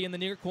 O'Flaherty in the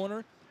near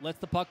corner lets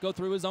the puck go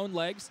through his own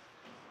legs.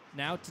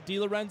 Now to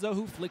DiLorenzo,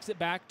 who flicks it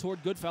back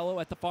toward Goodfellow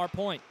at the far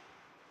point.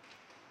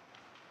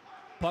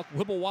 Puck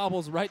wibble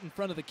wobbles right in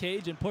front of the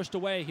cage and pushed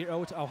away. Here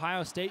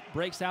Ohio State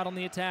breaks out on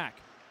the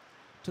attack.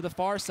 To the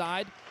far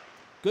side,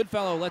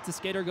 Goodfellow lets the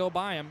skater go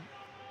by him.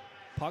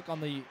 Puck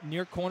on the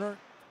near corner,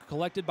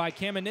 collected by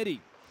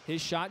Caminiti.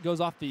 His shot goes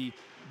off the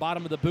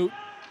bottom of the boot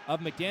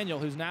of McDaniel,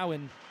 who's now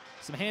in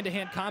some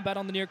hand-to-hand combat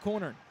on the near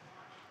corner.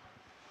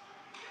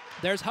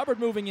 There's Hubbard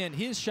moving in.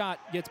 His shot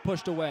gets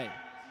pushed away.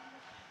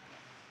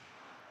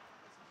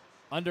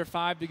 Under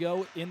 5 to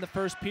go in the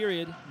first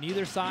period.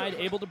 Neither side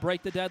able to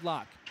break the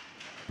deadlock.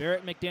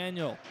 Barrett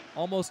McDaniel,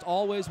 almost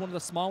always one of the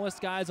smallest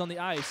guys on the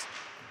ice,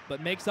 but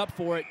makes up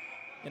for it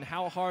in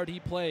how hard he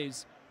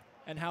plays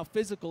and how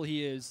physical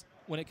he is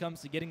when it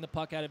comes to getting the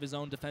puck out of his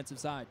own defensive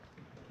side.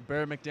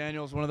 Barrett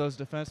McDaniel is one of those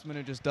defensemen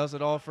who just does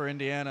it all for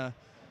Indiana.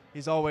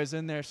 He's always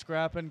in there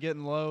scrapping,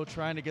 getting low,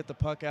 trying to get the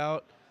puck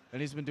out,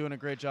 and he's been doing a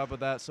great job of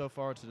that so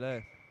far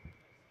today.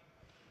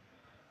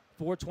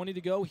 4:20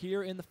 to go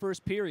here in the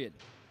first period.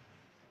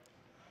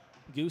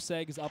 Goose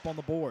Egg is up on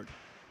the board.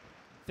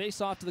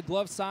 Face off to the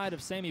glove side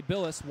of Sammy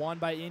Billis, won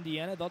by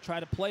Indiana. They'll try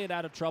to play it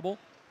out of trouble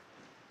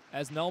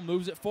as Null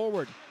moves it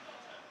forward.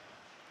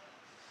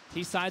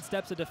 He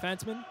sidesteps a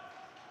defenseman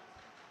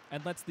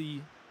and lets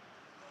the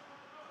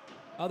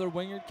other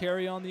winger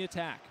carry on the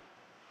attack.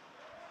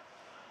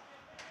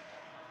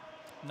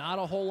 Not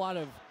a whole lot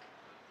of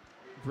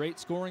great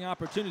scoring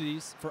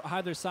opportunities for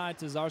either side.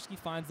 Cesarski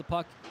finds the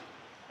puck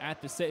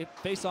at the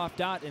face-off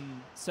dot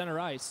in center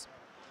ice.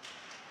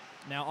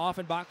 Now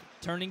Offenbach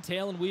turning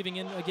tail and weaving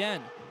in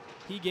again.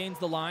 He gains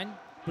the line,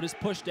 but is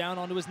pushed down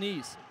onto his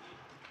knees.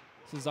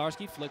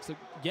 Cesarski flicks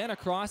again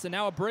across, and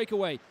now a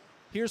breakaway.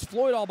 Here's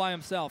Floyd all by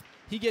himself.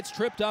 He gets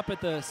tripped up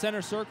at the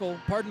center circle,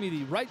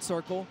 the right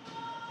circle,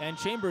 and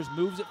Chambers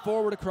moves it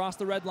forward across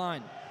the red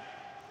line.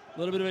 A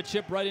little bit of a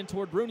chip right in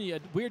toward Bruni,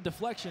 a weird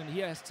deflection. He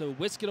has to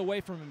whisk it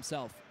away from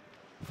himself.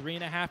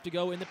 3.5 to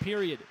go in the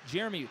period.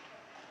 Jeremy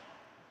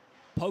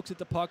pokes at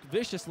the puck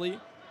viciously,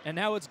 and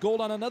now it's Gold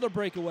on another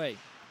breakaway.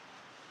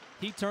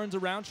 He turns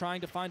around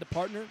trying to find a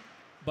partner,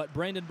 but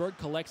Brandenburg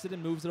collects it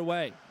and moves it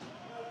away.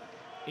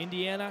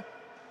 Indiana.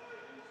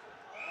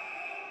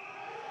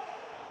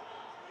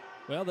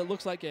 Well, that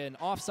looks like an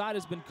offside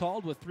has been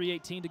called with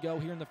 3:18 to go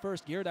here in the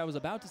first. Garrett, I was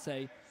about to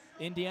say,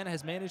 Indiana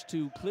has managed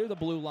to clear the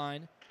blue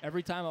line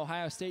every time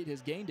Ohio State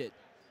has gained it.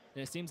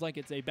 And it seems like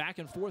it's a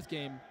back-and-forth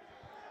game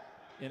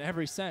in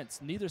every sense.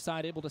 Neither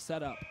side able to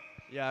set up.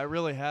 Yeah, it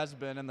really has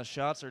been, and the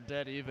shots are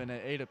dead even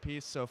at 8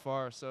 apiece so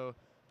far. So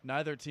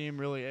neither team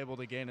really able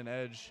to gain an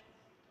edge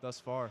thus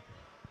far.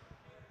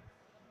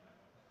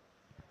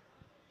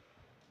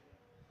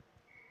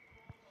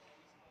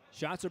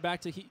 Shots are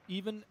back to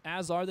even,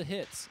 as are the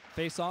hits.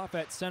 Face off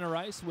at center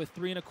ice with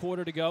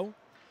 3.25 to go.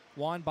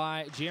 Won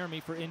by Jeremy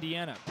for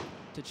Indiana.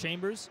 To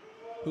Chambers,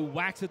 who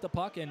whacks at the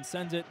puck and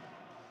sends it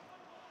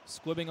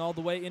squibbing all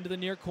the way into the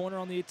near corner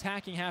on the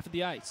attacking half of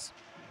the ice.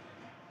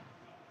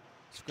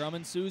 Scrum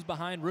ensues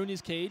behind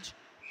Rooney's cage,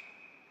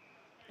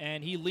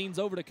 and he leans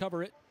over to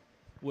cover it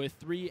with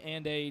 3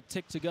 and a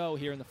tick to go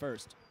here in the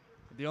first.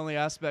 The only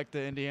aspect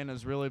that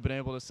Indiana's really been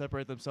able to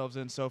separate themselves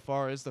in so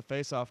far is the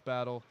face-off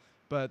battle,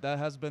 but that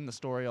has been the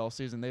story all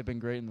season. They've been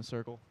great in the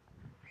circle.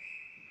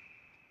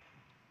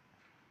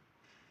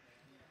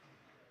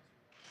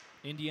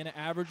 Indiana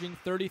averaging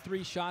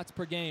 33 shots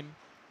per game.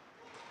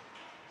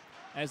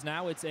 As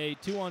now it's a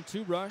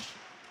 2-on-2 rush.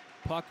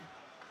 Puck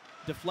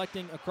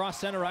deflecting across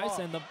center ice,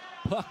 and the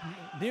puck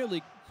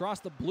nearly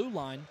crossed the blue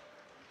line.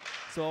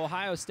 So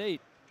Ohio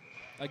State,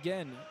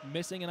 again,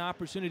 missing an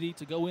opportunity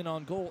to go in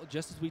on goal,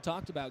 just as we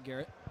talked about,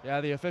 Garrett. Yeah,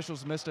 the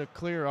officials missed a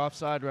clear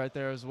offside right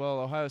there as well.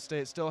 Ohio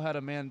State still had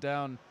a man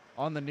down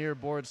on the near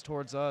boards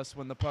towards us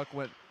when the puck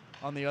went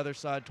on the other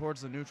side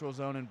towards the neutral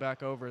zone and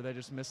back over. They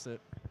just missed it.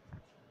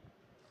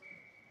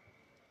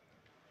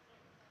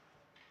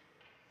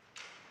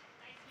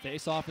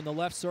 Face off in the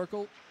left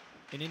circle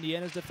in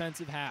Indiana's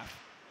defensive half.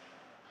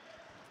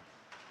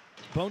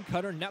 Bone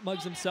Cutter net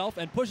mugs himself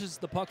and pushes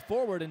the puck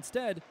forward.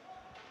 Instead,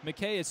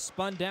 McKay is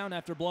spun down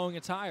after blowing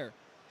a tire.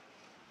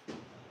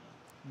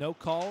 No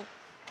call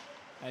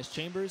as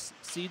Chambers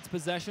cedes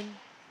possession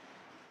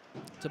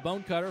to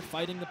Bone Cutter,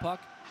 fighting the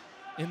puck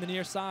in the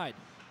near side.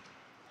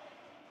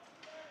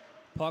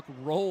 Puck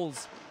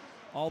rolls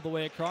all the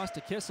way across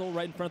to Kissel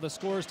right in front of the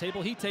scorer's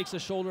table. He takes a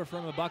shoulder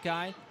from a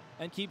Buckeye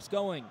and keeps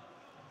going.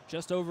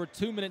 Just over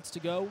 2 minutes to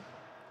go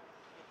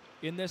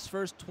in this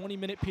first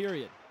 20-minute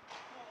period.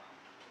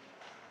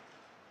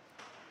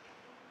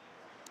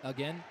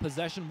 Again,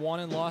 possession won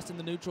and lost in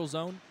the neutral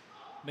zone.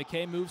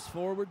 McKay moves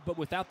forward, but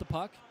without the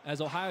puck,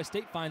 as Ohio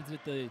State finds it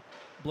at the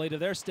blade of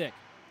their stick.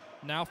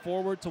 Now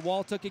forward to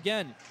Waltuck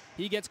again.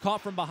 He gets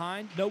caught from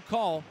behind, no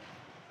call,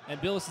 and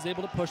Billis is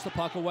able to push the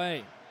puck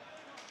away.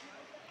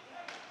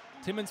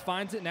 Timmons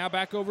finds it, now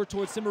back over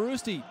towards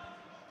Cimarusti.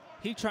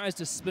 He tries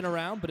to spin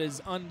around, but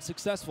is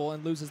unsuccessful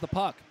and loses the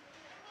puck.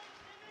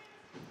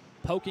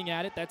 Poking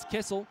at it, that's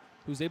Kissel,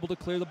 who's able to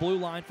clear the blue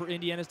line for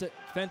Indiana's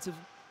defensive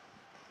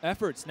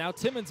efforts. Now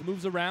Timmons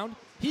moves around.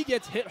 He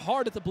gets hit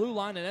hard at the blue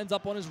line and ends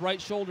up on his right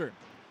shoulder.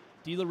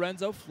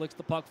 DiLorenzo flicks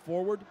the puck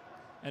forward,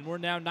 and we're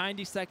now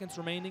 90 seconds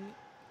remaining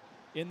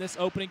in this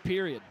opening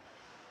period.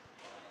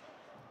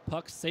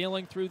 Puck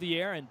sailing through the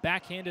air and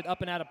backhanded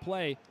up and out of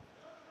play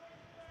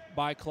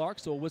by Clark,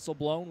 so a whistle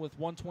blown with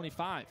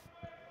 1:25.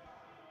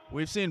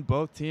 We've seen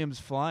both teams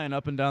flying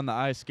up and down the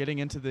ice, getting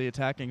into the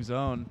attacking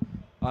zone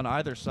on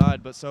either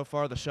side, but so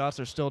far the shots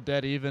are still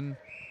dead even,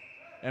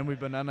 and we've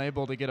been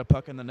unable to get a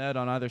puck in the net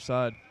on either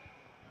side.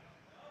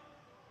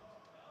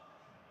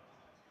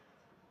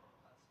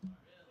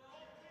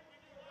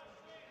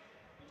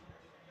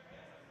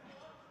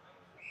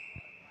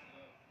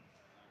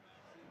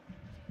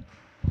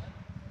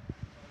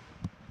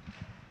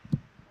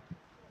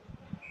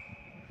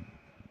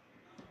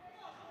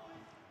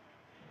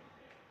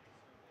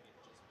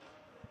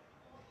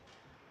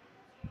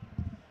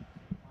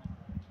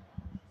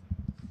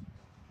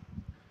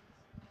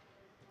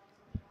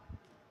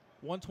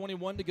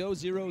 .121 to go,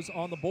 zeros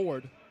on the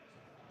board.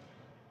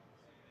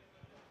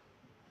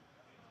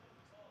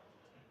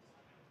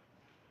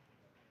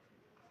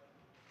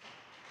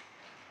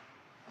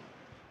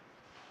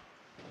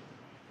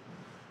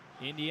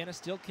 Indiana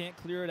still can't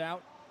clear it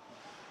out.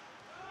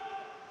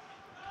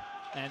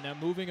 And now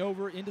moving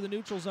over into the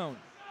neutral zone.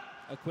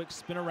 A quick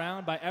spin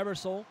around by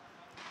Ebersol.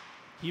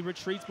 He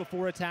retreats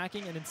before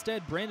attacking, and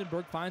instead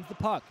Brandenburg finds the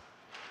puck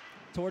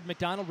toward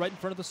McDonald right in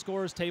front of the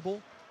scorer's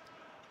table.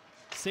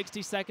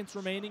 60 seconds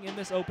remaining in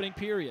this opening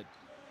period.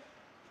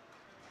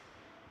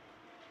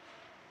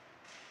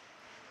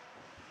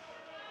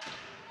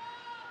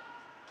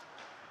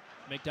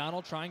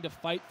 McDonald trying to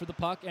fight for the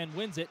puck and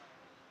wins it.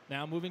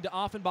 Now moving to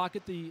Offenbach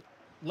at the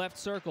left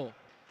circle.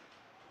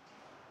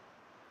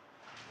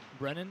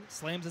 Brennan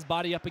slams his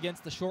body up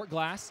against the short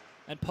glass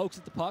and pokes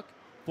at the puck.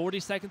 40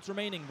 seconds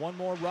remaining. One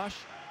more rush.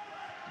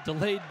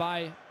 Delayed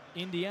by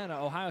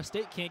Indiana. Ohio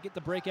State can't get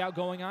the breakout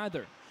going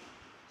either.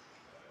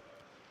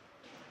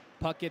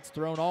 Puck gets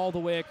thrown all the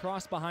way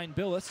across behind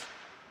Billis.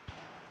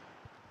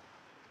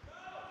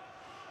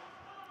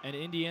 And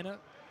Indiana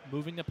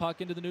moving the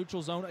puck into the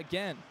neutral zone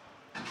again.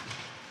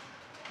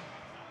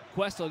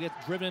 Questel gets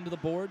driven into the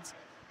boards,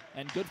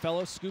 and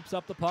Goodfellow scoops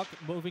up the puck,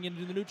 moving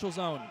into the neutral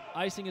zone.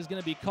 Icing is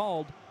going to be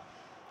called,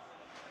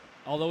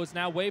 although it's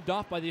now waved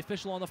off by the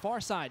official on the far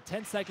side.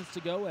 10 seconds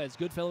to go as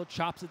Goodfellow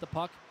chops at the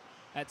puck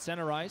at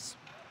center ice.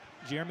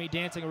 Jeremy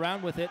dancing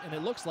around with it, and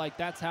it looks like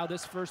that's how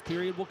this first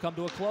period will come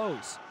to a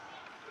close.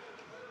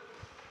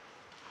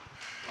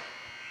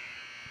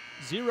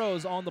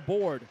 Zeros on the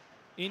board.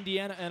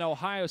 Indiana and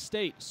Ohio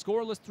State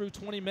scoreless through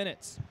 20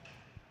 minutes.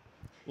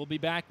 We'll be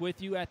back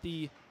with you at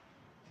the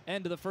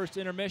end of the first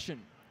intermission.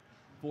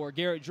 For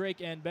Garrett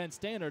Drake and Ben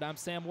Stannard, I'm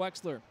Sam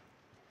Weixler.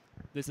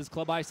 This is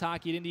Club Ice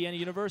Hockey at Indiana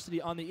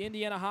University on the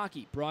Indiana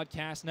Hockey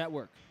Broadcast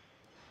Network.